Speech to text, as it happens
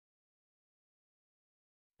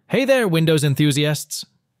Hey there, Windows enthusiasts!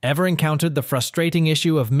 Ever encountered the frustrating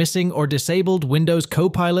issue of missing or disabled Windows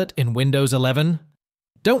Copilot in Windows 11?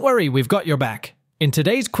 Don't worry, we've got your back. In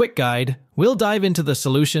today's quick guide, we'll dive into the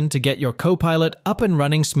solution to get your Copilot up and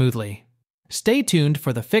running smoothly. Stay tuned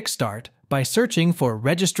for the fix start by searching for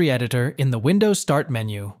Registry Editor in the Windows Start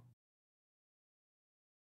menu.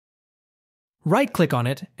 Right-click on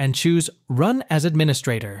it and choose Run as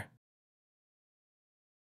Administrator.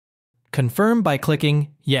 Confirm by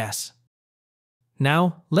clicking Yes.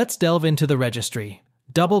 Now, let's delve into the registry.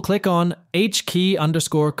 Double-click on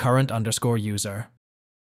HKey_current_user.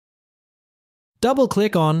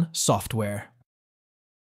 Double-click on Software.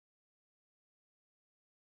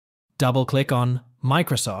 Double-click on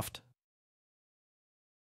Microsoft.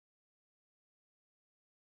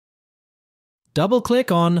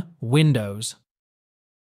 Double-click on Windows.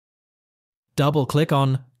 Double-click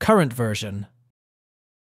on CurrentVersion.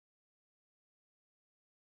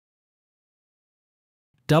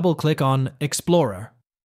 Double-click on Explorer.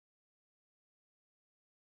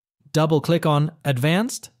 Double-click on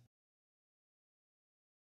Advanced.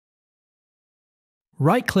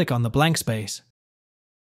 Right-click on the blank space.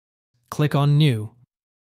 Click on New.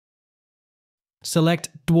 Select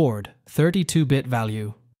DWARD 32-bit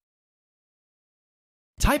value.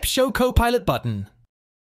 Type Show Copilot button.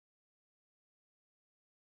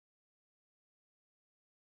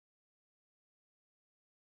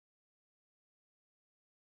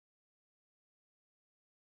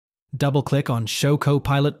 Double-click on Show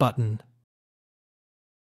Copilot button.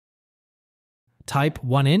 Type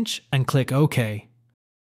 1 inch and click OK.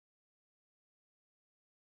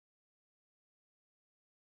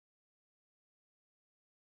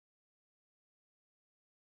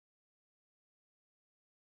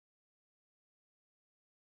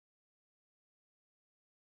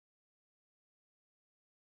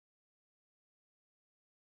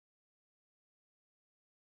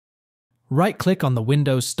 Right-click on the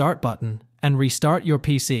Windows Start button and restart your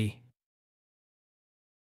PC.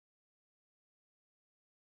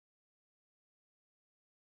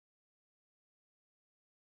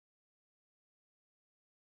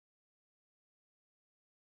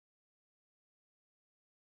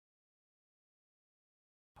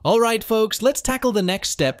 Alright folks, let's tackle the next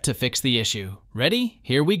step to fix the issue. Ready?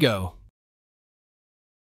 Here we go.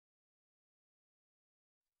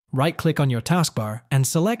 Right-click on your taskbar and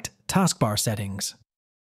select Taskbar Settings.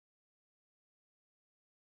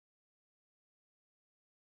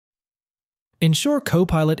 Ensure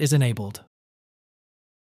Copilot is enabled.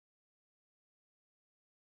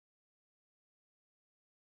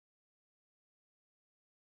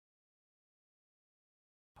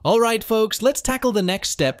 Alright folks, let's tackle the next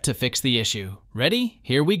step to fix the issue. Ready?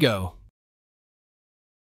 Here we go.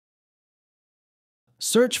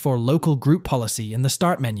 Search for Local Group Policy in the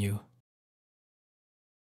Start menu.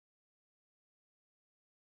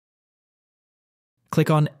 Click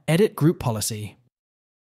on Edit Group Policy.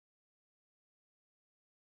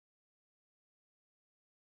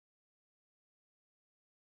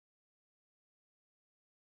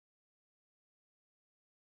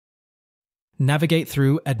 Navigate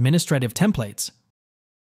through Administrative Templates.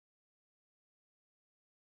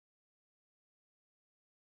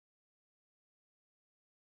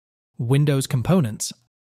 Windows Components.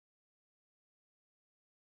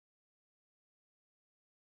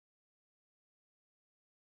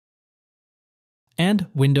 And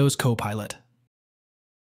Windows Copilot.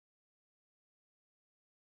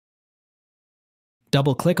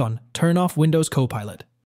 Double-click on Turn off Windows Copilot.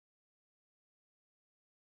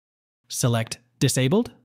 Select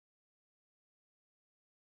Disabled.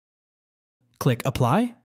 Click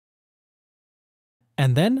Apply.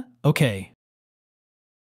 And then OK.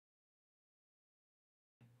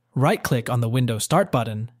 Right-click on the Windows Start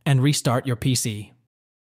button and restart your PC.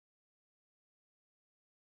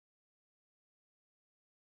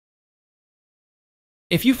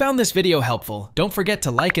 If you found this video helpful, don't forget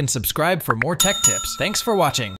to like and subscribe for more tech tips. Thanks for watching.